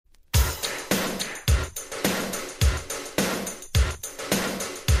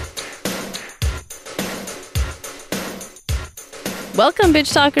Welcome,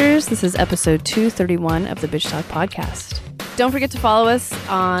 Bitch Talkers. This is episode 231 of the Bitch Talk Podcast. Don't forget to follow us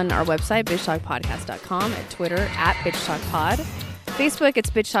on our website, bitchtalkpodcast.com, at Twitter, at Bitch Talk Pod. Facebook, it's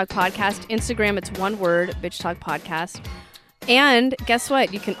Bitch Talk Podcast. Instagram, it's one word, Bitch Talk Podcast. And guess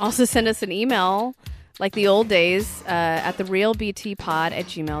what? You can also send us an email, like the old days, at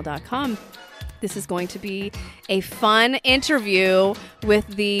therealbtpod@gmail.com. This is going to be a fun interview with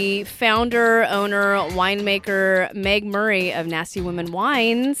the founder, owner, winemaker, Meg Murray of Nasty Women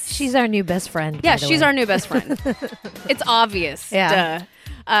Wines. She's our new best friend. Yeah, she's our new best friend. It's obvious. Yeah.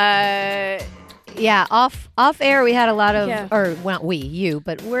 Duh. Yeah, off air we had a lot of, Yeah. or well,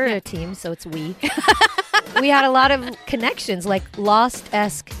 but we're a team, so it's we. We had a lot of connections, like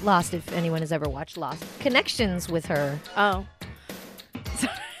Lost-esque, Lost, if anyone has ever watched Lost, connections with her. Oh.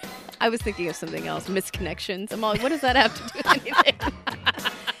 Sorry. I was thinking of something else, misconnections. I'm all like, what does that have to do with anything?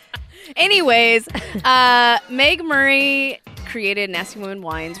 Anyways, Meg Murray created Nasty Women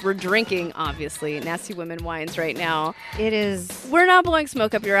Wines. We're drinking, obviously, Nasty Women Wines right now. It is... We're not blowing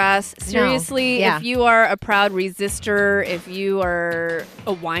smoke up your ass. Seriously, No. Yeah. If you are a proud resistor, if you are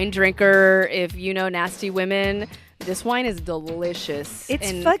a wine drinker, if you know Nasty Women, this wine is delicious. It's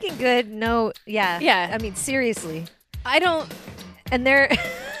And fucking good. No, yeah. Yeah. I mean, seriously. I don't... And they're...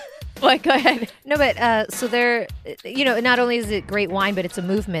 What? Go ahead. No, but so they're, not only is it great wine, but it's a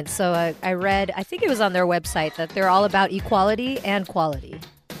movement. So I read, I think it was on their website, that they're all about equality and quality.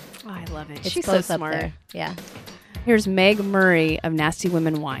 Oh, I love it. It's She's so both up smart. there. Yeah. Here's Meg Murray of Nasty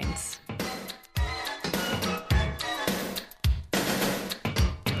Women Wines.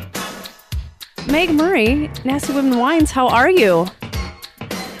 Meg Murray, Nasty Women Wines, how are you?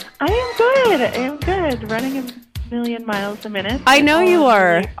 I am good. Running a million miles a minute. I know you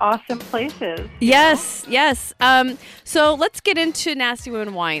are. Really awesome places. Yes. So let's get into Nasty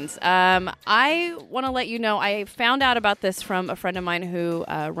Women Wines. I want to let you know, I found out about this from a friend of mine who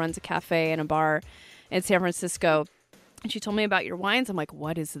runs a cafe and a bar in San Francisco. And she told me about your wines. I'm like,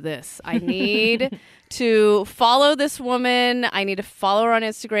 what is this? I need to follow this woman. I need to follow her on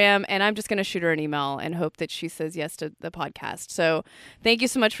Instagram. And I'm just going to shoot her an email and hope that she says yes to the podcast. So thank you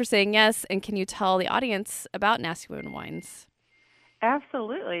so much for saying yes. And can you tell the audience about Nasty Women Wines?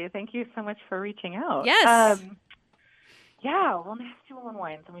 Absolutely. Thank you so much for reaching out. Yes. Well, Nasty Women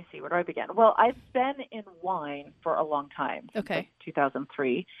Wines. Let me see. Where do I begin? Well, I've been in wine for a long time. Since Okay.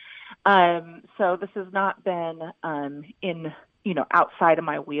 2003. So this has not been in, outside of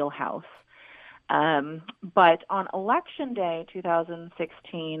my wheelhouse. But on Election Day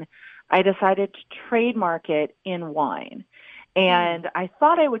 2016, I decided to trademark it in wine. And I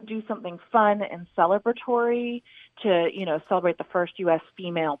thought I would do something fun and celebratory to, celebrate the first U.S.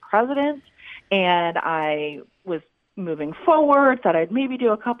 female president. And I was moving forward, thought I'd maybe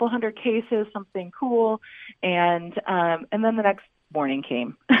do a couple hundred cases, something cool. And then the next morning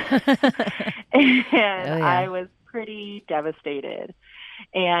came. And I was pretty devastated.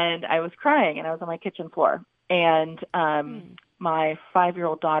 And I was crying, and I was on my kitchen floor. And my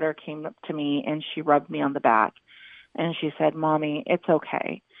 5-year-old daughter came up to me, and she rubbed me on the back. And she said, "Mommy, it's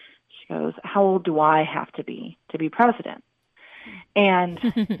okay." She goes, "How old do I have to be president?" And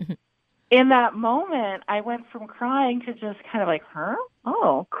in that moment, I went from crying to just kind of like, huh?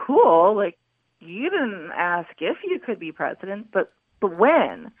 Oh, cool. Like, you didn't ask if you could be president, but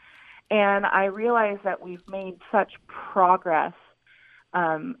when? And I realized that we've made such progress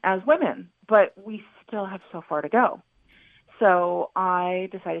as women, but we still have so far to go. So I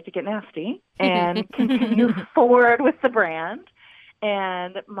decided to get nasty and continue forward with the brand.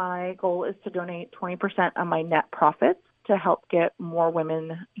 And my goal is to donate 20% of my net profits to help get more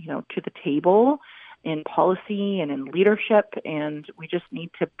women, to the table in policy and in leadership. And we just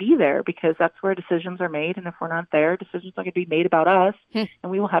need to be there because that's where decisions are made. And if we're not there, decisions are going to be made about us and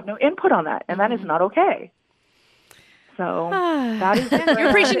we will have no input on that. And that is not okay. So that is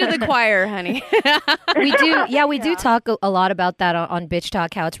You're preaching to the choir, honey. We do talk a lot about that on Bitch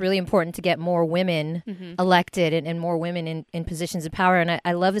Talk, how it's really important to get more women elected and more women in positions of power. And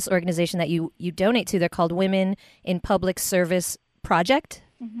I love this organization that you donate to. They're called Women in Public Service Project.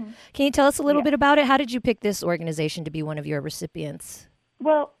 Mm-hmm. Can you tell us a little bit about it? How did you pick this organization to be one of your recipients?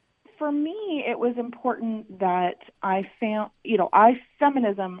 Well, for me, it was important that I found,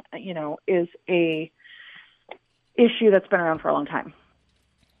 feminism, is a issue that's been around for a long time.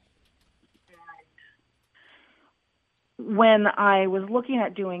 When I was looking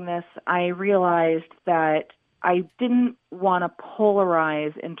at doing this, I realized that I didn't want to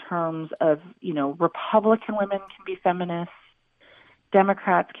polarize in terms of, Republican women can be feminists,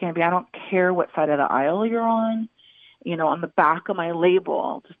 Democrats can be. I don't care what side of the aisle you're on. On the back of my label,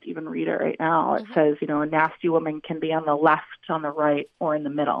 I'll just even read it right now. It says, a nasty woman can be on the left, on the right, or in the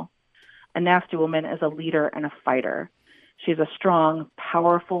middle. A nasty woman is a leader and a fighter. She's a strong,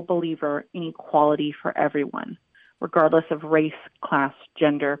 powerful believer in equality for everyone, regardless of race, class,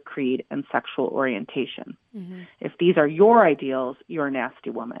 gender, creed, and sexual orientation. Mm-hmm. If these are your ideals, you're a nasty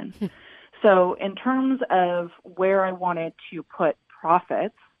woman. So in terms of where I wanted to put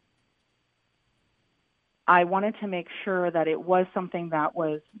profits, I wanted to make sure that it was something that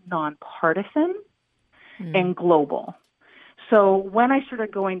was nonpartisan and global. So when I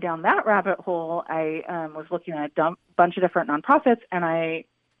started going down that rabbit hole, I was looking at a bunch of different nonprofits, and I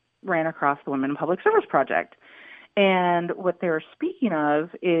ran across the Women in Public Service Project. And what they're speaking of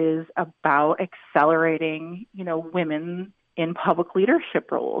is about accelerating, women in public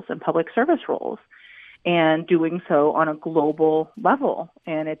leadership roles and public service roles, and doing so on a global level.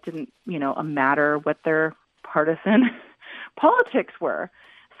 And it didn't, matter what their partisan politics were.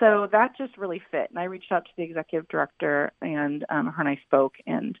 So that just really fit. And I reached out to the executive director, and her and I spoke,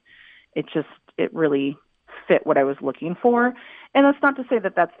 and it really fit what I was looking for. And that's not to say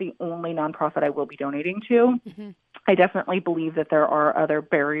that that's the only nonprofit I will be donating to. Mm-hmm. I definitely believe that there are other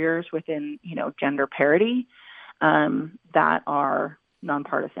barriers within, gender parity that are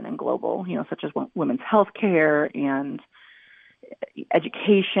nonpartisan and global, such as women's health care and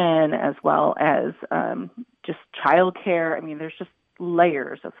education, as well as just childcare. I mean, there's just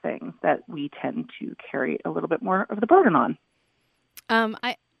layers of things that we tend to carry a little bit more of the burden on.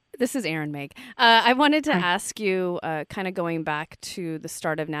 This is Erin Meg. I wanted to ask you, kind of going back to the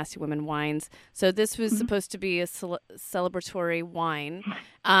start of Nasty Women Wines. So this was supposed to be a celebratory wine.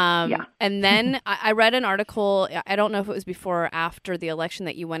 And then I read an article, I don't know if it was before or after the election,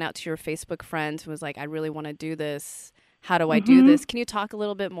 that you went out to your Facebook friends and was like, I really want to do this. How do I do this? Can you talk a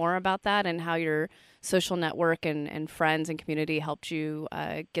little bit more about that and how your social network and friends and community helped you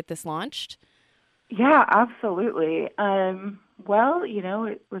get this launched? Yeah, absolutely. Well,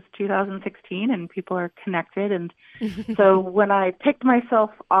 it was 2016 and people are connected. And so when I picked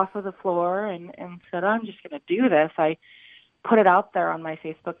myself off of the floor and said, I'm just going to do this, I put it out there on my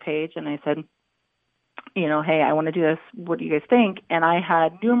Facebook page and I said, hey, I want to do this. What do you guys think? And I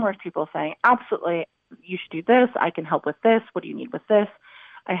had numerous people saying, absolutely, you should do this. I can help with this. What do you need with this?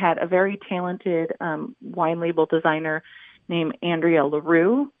 I had a very talented wine label designer named Andrea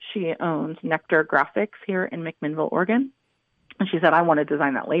LaRue. She owns Nectar Graphics here in McMinnville, Oregon. And she said, I want to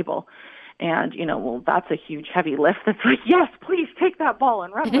design that label. And, that's a huge, heavy lift. That's like, yes, please take that ball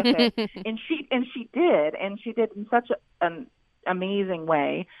and run with it. and she did. And she did in such an amazing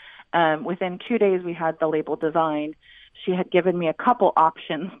way. Within 2 days, we had the label designed. She had given me a couple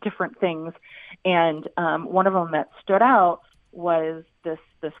options, different things. And one of them that stood out was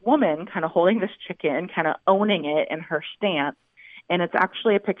this woman kind of holding this chicken, kind of owning it in her stance. And it's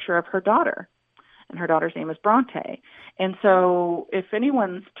actually a picture of her daughter. And her daughter's name is Bronte. And so if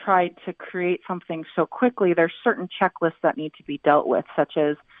anyone's tried to create something so quickly, there's certain checklists that need to be dealt with, such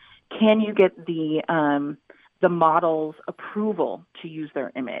as, can you get the model's approval to use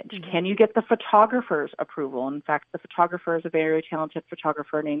their image? Mm-hmm. Can you get the photographer's approval? In fact, the photographer is a very talented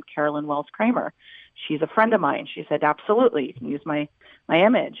photographer named Carolyn Wells Kramer. She's a friend of mine. She said, absolutely, you can use my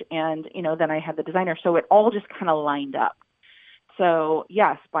image. And, then I had the designer. So it all just kind of lined up. So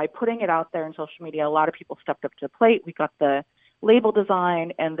yes, by putting it out there in social media, a lot of people stepped up to the plate. We got the label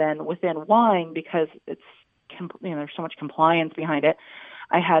design, and then within wine, because it's, there's so much compliance behind it,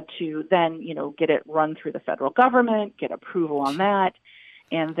 I had to then, get it run through the federal government, get approval on that.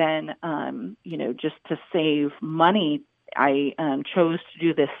 And then, just to save money, I chose to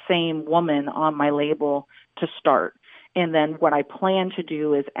do this same woman on my label to start. And then what I plan to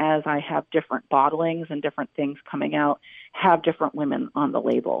do is, as I have different bottlings and different things coming out, have different women on the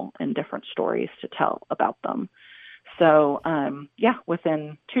label and different stories to tell about them. So,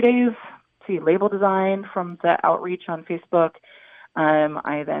 within 2 days, label design from the outreach on Facebook.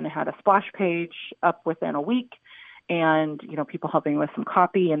 I then had a splash page up within a week, and people helping with some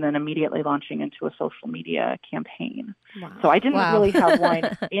copy, and then immediately launching into a social media campaign. Wow. So I didn't really have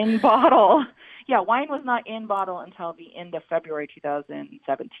wine in bottle. Yeah, wine was not in bottle until the end of February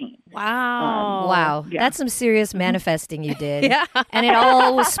 2017. Wow. Wow. Yeah. That's some serious manifesting you did. Yeah. And it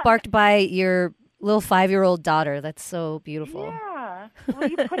all was sparked by your little 5-year-old daughter. That's so beautiful. Yeah. Well,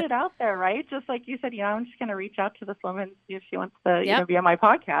 you put it out there, right? Just like you said, I'm just going to reach out to this woman, see if she wants to be on my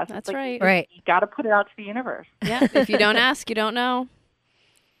podcast. That's right. Right. You got to put it out to the universe. Yeah. If you don't ask, you don't know.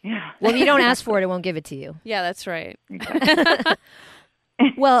 Yeah. Well, if you don't ask for it, it won't give it to you. Yeah, that's right. Exactly.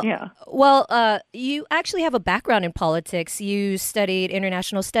 Well, Yeah. you actually have a background in politics. You studied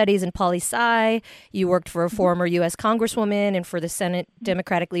international studies and poli-sci. You worked for a former U.S. Congresswoman and for the Senate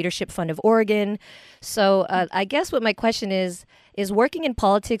Democratic Leadership Fund of Oregon. So I guess what my question is working in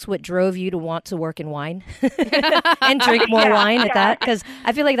politics what drove you to want to work in wine and drink more wine at that? Because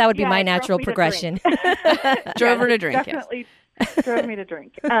I feel like that would be my natural progression. Drove her to drink. Definitely drove me to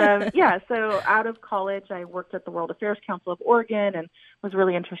drink. So out of college, I worked at the World Affairs Council of Oregon and was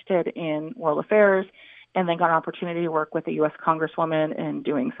really interested in world affairs, and then got an opportunity to work with a U.S. Congresswoman and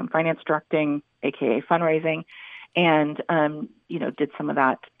doing some finance directing, aka fundraising, and did some of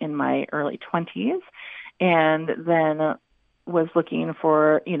that in my early 20s, and then was looking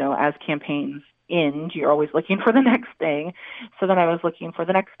for, as campaigns end, you're always looking for the next thing. So then I was looking for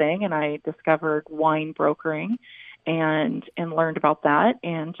the next thing, and I discovered wine brokering and learned about that,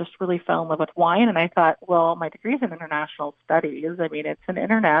 and just really fell in love with wine. And I thought, well, my degree is in international studies. I mean, it's an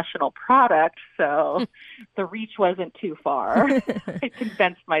international product, so the reach wasn't too far. I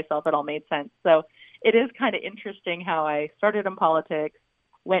convinced myself it all made sense. So it is kind of interesting how I started in politics,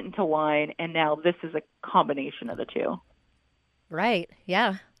 went into wine, and now this is a combination of the two. Right.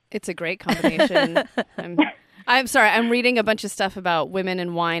 Yeah. It's a great combination. I'm sorry. I'm reading a bunch of stuff about women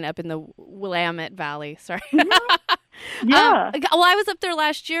and wine up in the Willamette Valley. Sorry. Yeah. Well, I was up there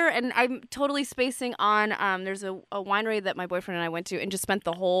last year, and I'm totally spacing on. There's a winery that my boyfriend and I went to, and just spent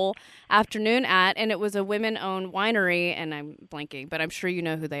the whole afternoon at, and it was a women-owned winery, and I'm blanking, but I'm sure you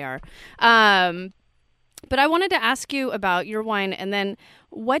know who they are. But I wanted to ask you about your wine, and then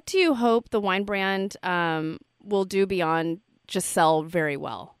what do you hope the wine brand will do beyond just sell very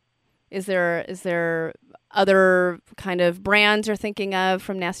well? Is there other kind of brands you're thinking of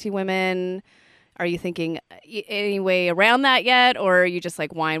from Nasty Women? Are you thinking any way around that yet, or are you just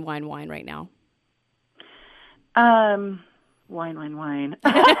like wine right now? Wine.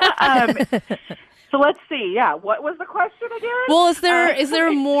 So let's see. Yeah, what was the question again? Well, is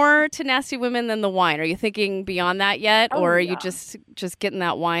there more to Nasty Women than the wine? Are you thinking beyond that yet, or are you just getting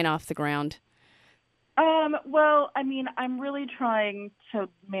that wine off the ground? Well, I mean, I'm really trying to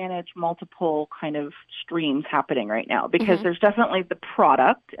manage multiple kind of streams happening right now, because there's definitely the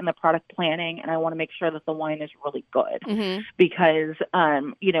product and the product planning, and I want to make sure that the wine is really good, because,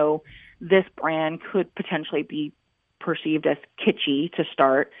 this brand could potentially be perceived as kitschy to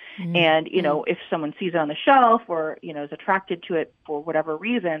start. And, if someone sees it on the shelf or, is attracted to it for whatever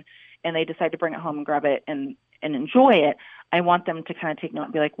reason, and they decide to bring it home and grab it and enjoy it, I want them to kind of take note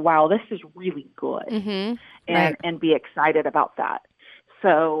and be like, wow, this is really good, and be excited about that.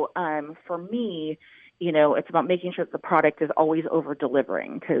 So for me, it's about making sure that the product is always over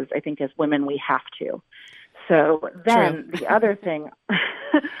delivering, because I think as women, we have to. So then the other thing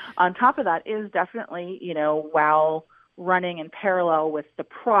on top of that is definitely, while running in parallel with the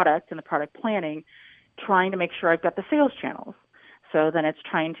product and the product planning, trying to make sure I've got the sales channels. So then it's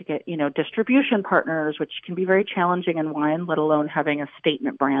trying to get, distribution partners, which can be very challenging in wine, let alone having a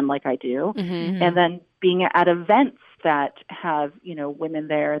statement brand like I do. And then being at events that have, women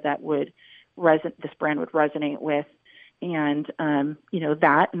there that would this brand would resonate with, and,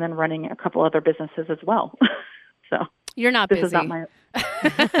 that, and then running a couple other businesses as well. So you're not busy. This is not my,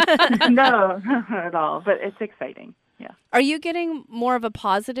 no, not at all, but it's exciting. Yeah. Are you getting more of a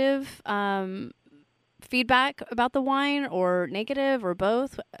positive, feedback about the wine, or negative, or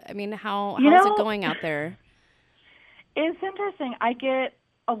both? I mean, how's it going out there? It's interesting. I get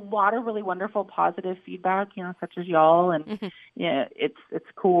a lot of really wonderful positive feedback, such as y'all, and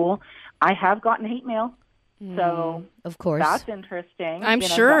it's cool. I have gotten hate mail, so of course that's interesting. I'm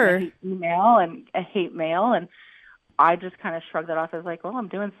sure. I've gotten email and a hate mail, and I just kind of shrugged it off as like, well, I'm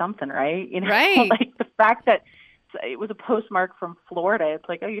doing something right, right? Like the fact that it was a postmark from Florida. It's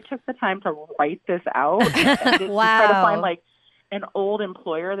like, oh, you took the time to write this out. And wow. Try to find like an old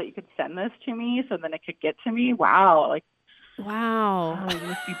employer that you could send this to me, so then it could get to me. Wow. Like, wow. Oh, you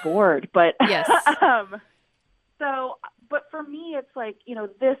must be bored. But yes. But for me, it's like,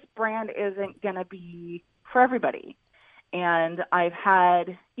 this brand isn't going to be for everybody. And I've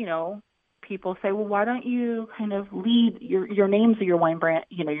had, people say, well, why don't you kind of lead your names of your wine brand?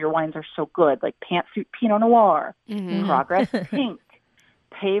 Your wines are so good, like Pantsuit Pinot Noir, Progress Pink,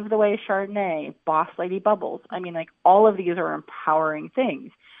 Pave the Way Chardonnay, Boss Lady Bubbles. I mean, like, all of these are empowering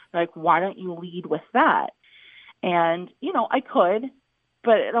things. Like, why don't you lead with that? And, I could,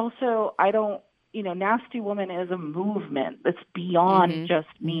 but it also, I don't, Nasty Woman is a movement that's beyond just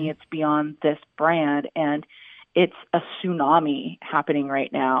me. It's beyond this brand, and it's a tsunami happening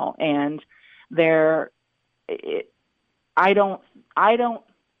right now. And I don't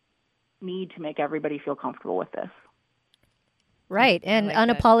need to make everybody feel comfortable with this. Right. And like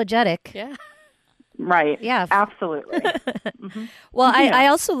that. unapologetic. Yeah. Right. Yeah. Absolutely. Mm-hmm. Well, I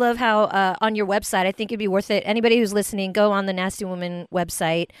also love how on your website, I think it'd be worth it. Anybody who's listening, go on the Nasty Woman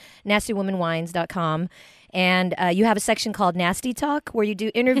website, nastywomanwines.com. And you have a section called Nasty Talk where you do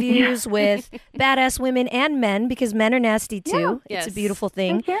interviews with badass women and men, because men are nasty too. Yeah. It's a Yes. beautiful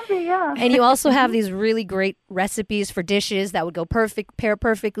thing. It can be, yeah. And you also have these really great recipes for dishes that would go pair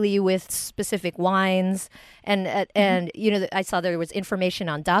perfectly with specific wines. And you know, I saw there was information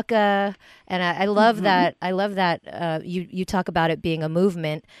on DACA, and I love that. I love that you talk about it being a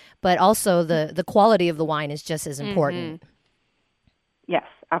movement, but also the quality of the wine is just as important. Yes,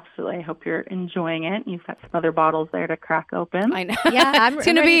 absolutely. I hope you're enjoying it. You've got some other bottles there to crack open. I know. Yeah, It's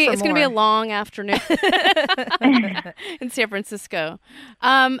gonna be a long afternoon in San Francisco.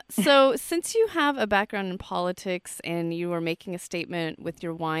 So since you have a background in politics and you are making a statement with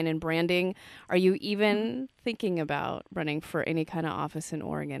your wine and branding, are you even thinking about running for any kind of office in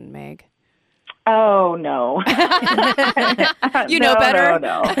Oregon, Meg? Oh, no. You know better?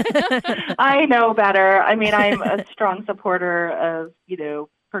 No. I know better. I mean, I'm a strong supporter of, you know,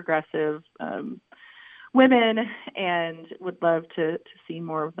 progressive women, and would love to see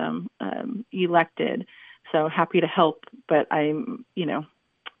more of them elected. So happy to help, but I'm going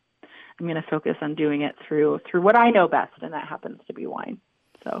to focus on doing it through what I know best, and that happens to be wine.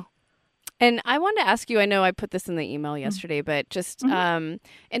 So. And I wanted to ask you, I know I put this in the email yesterday, but just in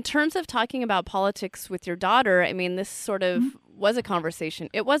terms of talking about politics with your daughter, I mean, this sort of was a conversation.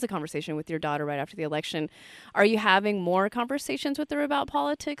 It was a conversation with your daughter right after the election. Are you having more conversations with her about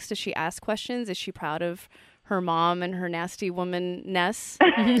politics? Does she ask questions? Is she proud of her mom and her nasty woman-ness?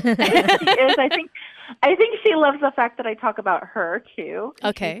 She is. I think she loves the fact that I talk about her too.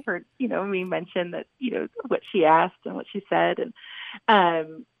 Okay. She's heard, me mention that, what she asked and what she said.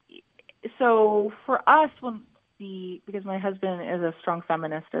 And, so for us, because my husband is a strong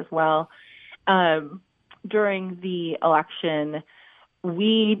feminist as well, during the election,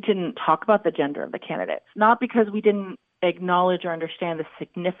 we didn't talk about the gender of the candidates, not because we didn't acknowledge or understand the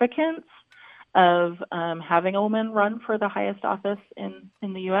significance of having a woman run for the highest office in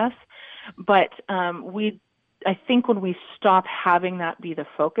the U.S., but I think when we stop having that be the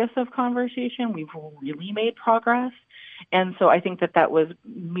focus of conversation, we've really made progress. And so I think that was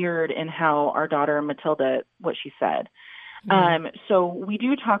mirrored in how our daughter, Matilda, what she said. So we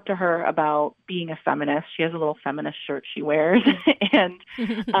do talk to her about being a feminist. She has a little feminist shirt she wears and,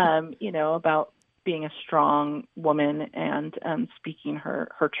 about being a strong woman and speaking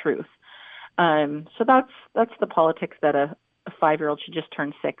her truth. So that's the politics that a 5-year-old, she just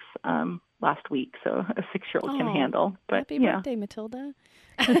turned 6 last week, so a 6-year-old can handle. But happy birthday, Matilda.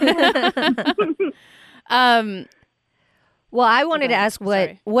 Well, I wanted to ask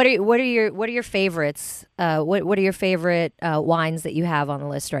what are your favorites? What are your favorite wines that you have on the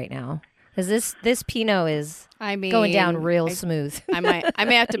list right now? Because this Pinot is going down real smooth. I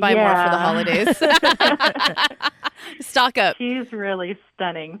may have to buy more for the holidays. Stock up. She's really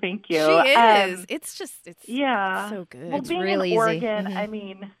stunning. Thank you. She is. It's so good. Well, it's being real in easy. Oregon, I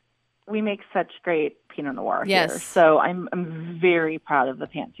mean, we make such great Pinot Noir yes. here. So I'm very proud of the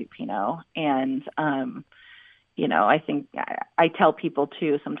Pantsuit Pinot, and I think I tell people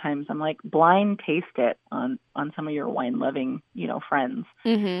too, sometimes I'm like, blind taste it on some of your wine loving, friends.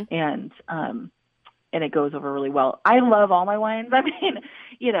 Mm-hmm. And it goes over really well. I love all my wines. I mean,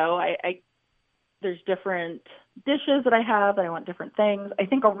 there's different dishes that I have and I want different things. I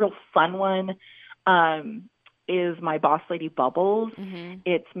think a real fun one is my Boss Lady Bubbles. Mm-hmm.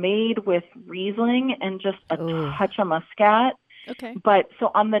 It's made with Riesling and just a touch of Muscat. Okay. But so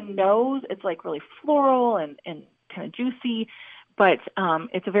on the nose, it's like really floral and kind of juicy, but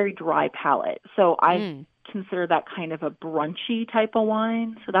it's a very dry palate. So I consider that kind of a brunchy type of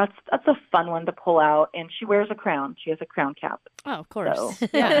wine. So that's a fun one to pull out. And she wears a crown. She has a crown cap. Oh, of course. So,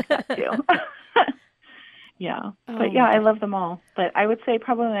 yeah. Yeah. But yeah, I love them all. But I would say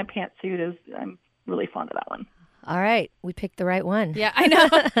probably my Pantsuit I'm really fond of that one. All right. We picked the right one. Yeah, I know.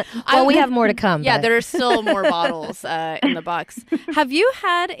 Well, we have more to come. Yeah, but. there are still more bottles in the box. Have you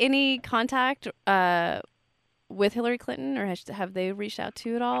had any contact with Hillary Clinton, or have they reached out to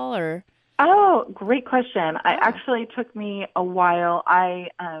you at all? Or Oh, great question. It actually took me a while. I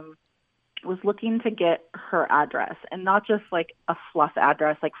was looking to get her address, and not just like a fluff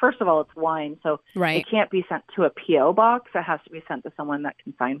address. Like, first of all, it's wine, so it can't be sent to a P.O. box. It has to be sent to someone that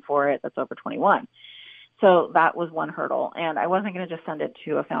can sign for it that's over 21. So that was one hurdle, and I wasn't going to just send it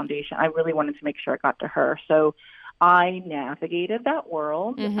to a foundation. I really wanted to make sure it got to her. So I navigated that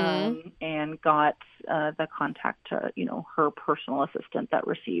world and got the contact to, her personal assistant that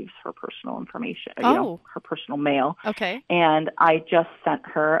receives her personal information, her personal mail. Okay. And I just sent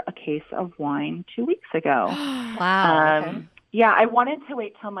her a case of wine 2 weeks ago. Wow. Okay. Yeah, I wanted to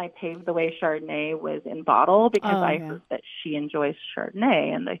wait till my Pave the Way Chardonnay was in bottle because I heard that she enjoys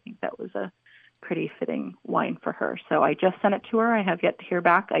Chardonnay, and I think that was a pretty fitting wine for her. So I just sent it to her. I have yet to hear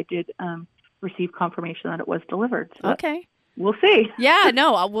back. I did receive confirmation that it was delivered. So okay. We'll see. Yeah,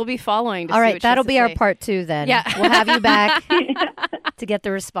 no, we'll be following. To All see right, what that'll she be has our to say. part 2 then. Yeah. We'll have you back to get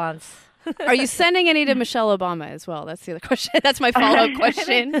the response. Are you sending any to Michelle Obama as well? That's the other question. That's my follow-up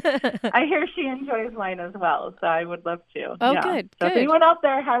question. I hear she enjoys wine as well, so I would love to. Oh, yeah. good. So good. if anyone out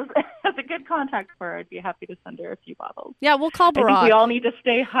there has a good contact for her, I'd be happy to send her a few bottles. Yeah, we'll call Barack. I think we all need to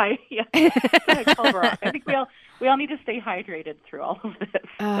stay high. Yeah, call Barack. I think we all need to stay hydrated through all of this.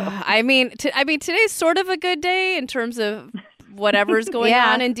 So. I mean, today's sort of a good day in terms of whatever's going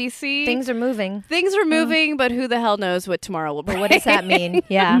on in D.C. Things are moving. Things are moving, but who the hell knows what tomorrow will bring? What does that mean?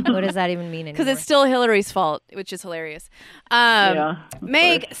 Yeah, what does that even mean anymore? Because it's still Hillary's fault, which is hilarious.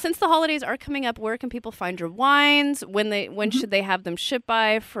 Meg, since the holidays are coming up, where can people find your wines? When should they have them shipped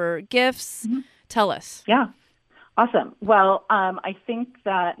by for gifts? Tell us. Yeah. Awesome. Well, I think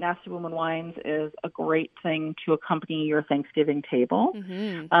that Nasty Woman Wines is a great thing to accompany your Thanksgiving table.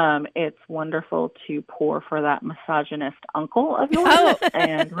 Mm-hmm. It's wonderful to pour for that misogynist uncle of yours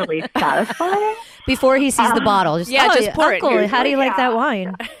and really satisfying. Before he sees the bottle. Just pour Uncle, it. How do you like that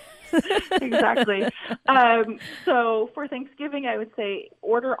wine? Exactly. So for Thanksgiving, I would say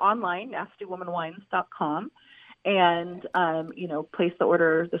order online, nastywomanwines.com, and, place the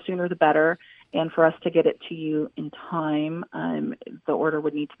order. The sooner the better. And for us to get it to you in time, the order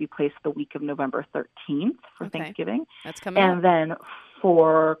would need to be placed the week of November 13th for Thanksgiving. That's coming up. And then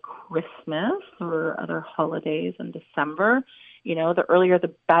for Christmas or other holidays in December, the earlier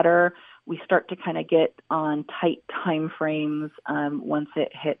the better. We start to kind of get on tight time frames once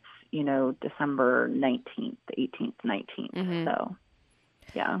it hits, December 19th, 18th, 19th. Mm-hmm. So,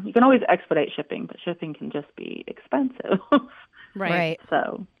 yeah, you can always expedite shipping, but shipping can just be expensive. Right.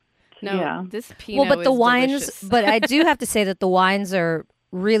 So... No, this Pinot but the is wines, delicious. but I do have to say that the wines are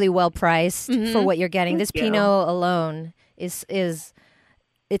really well priced for what you're getting. This Pinot alone is it's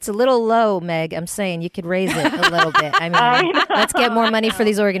a little low, Meg. I'm saying you could raise it a little bit. I mean, let's get more money for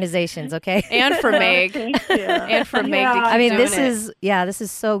these organizations, okay? And for Meg. Thank you. And for Meg. To keep I mean, doing this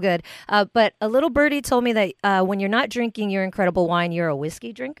is so good. But a little birdie told me that when you're not drinking your incredible wine, you're a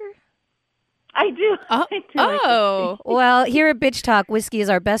whiskey drinker. I do. Oh, I do. Well, here at Bitch Talk, whiskey is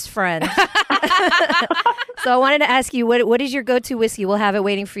our best friend. So I wanted to ask you, what is your go-to whiskey? We'll have it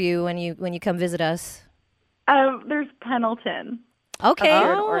waiting for you when you come visit us. There's Pendleton. Okay.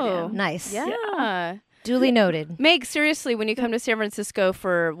 Oregon. Nice. Yeah. Duly noted. Meg, seriously, when you come to San Francisco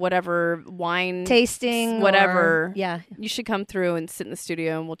for whatever wine Tasting, whatever, you should come through and sit in the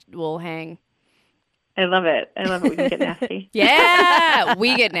studio and we'll hang. I love it. We can get nasty. Yeah,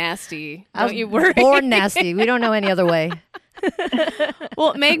 we get nasty. Don't you worry. Born nasty. We don't know any other way.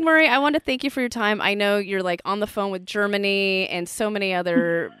 Well, Meg Murray, I want to thank you for your time. I know you're like on the phone with Germany and so many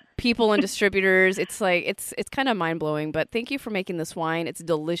other people and distributors. It's like it's kind of mind blowing. But thank you for making this wine. It's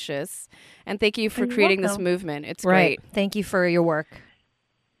delicious, and thank you for creating this movement. It's great. Thank you for your work.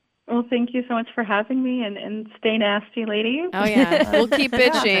 Well, thank you so much for having me, and stay nasty, ladies. Oh, yeah. We'll keep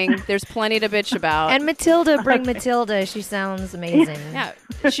bitching. There's plenty to bitch about. And Matilda, bring Matilda. She sounds amazing. Yeah.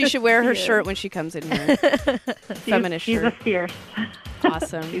 She should wear her shirt when she comes in here. Feminist she's shirt. a fierce.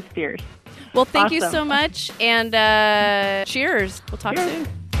 Awesome. She's fierce. Well, thank you so much, and cheers. We'll talk soon.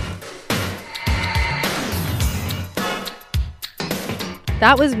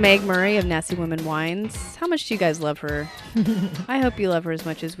 That was Meg Murray of Nasty Woman Wines. How much do you guys love her? I hope you love her as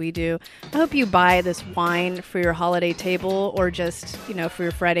much as we do. I hope you buy this wine for your holiday table or just, for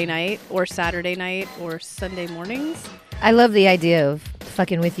your Friday night or Saturday night or Sunday mornings. I love the idea of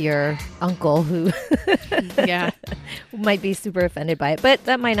fucking with your uncle who might be super offended by it, but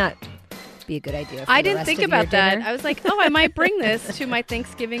that might not be a good idea. I didn't think about that. I was like, I might bring this to my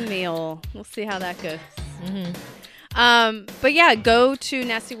Thanksgiving meal. We'll see how that goes. Mm-hmm. But yeah, go to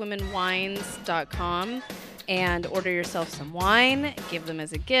nastywomanwines.com and order yourself some wine. Give them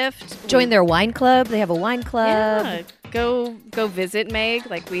as a gift. Join their wine club. They have a wine club. Yeah, go visit Meg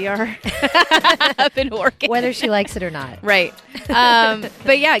like we are up in Oregon. Whether she likes it or not. Right.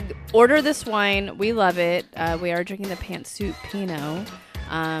 But yeah, order this wine. We love it. We are drinking the Pantsuit Pinot.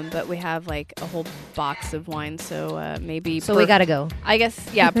 But we have like a whole box of wine, so maybe... So we gotta go. I guess,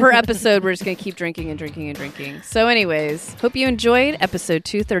 per episode, we're just going to keep drinking and drinking and drinking. So anyways, hope you enjoyed episode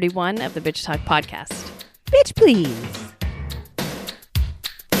 231 of the Bitch Talk podcast. Bitch, please.